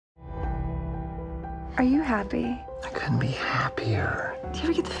Are you happy? I couldn't be happier. Do you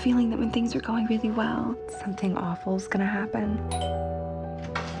ever get the feeling that when things are going really well, something awful's gonna happen?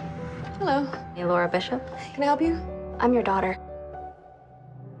 Hello. Hey, Laura Bishop. Can I help you? I'm your daughter.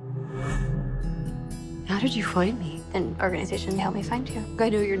 How did you find me? An organization helped me find you. I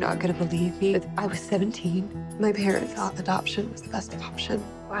know you're not gonna believe me, but I was 17. My parents thought adoption was the best option.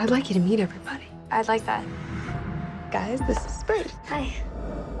 I'd like you to meet everybody. I'd like that. Guys, this is Bree. Hi.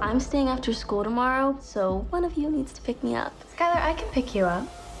 I'm staying after school tomorrow, so one of you needs to pick me up. Skyler, I can pick you up.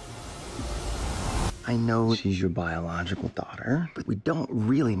 I know she's your biological daughter, but we don't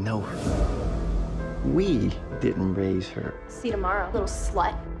really know her. We didn't raise her. See you tomorrow, little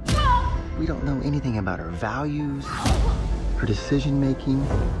slut. We don't know anything about her values, her decision-making.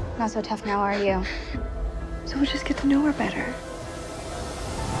 Not so tough now, are you? So we'll just get to know her better.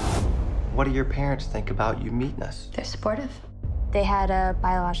 What do your parents think about you meeting us? They're supportive. They had a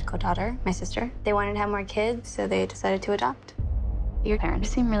biological daughter, my sister. They wanted to have more kids, so they decided to adopt. Your parents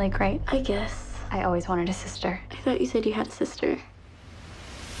seem really great. I guess. I always wanted a sister. I thought you said you had a sister.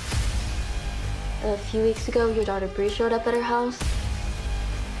 A few weeks ago, your daughter Bree showed up at her house.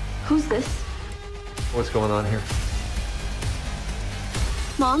 Who's this? What's going on here?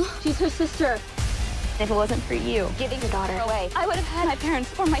 Mom, she's her sister. If it wasn't for you giving your daughter away, I would have had my parents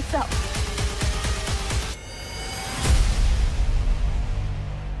for myself.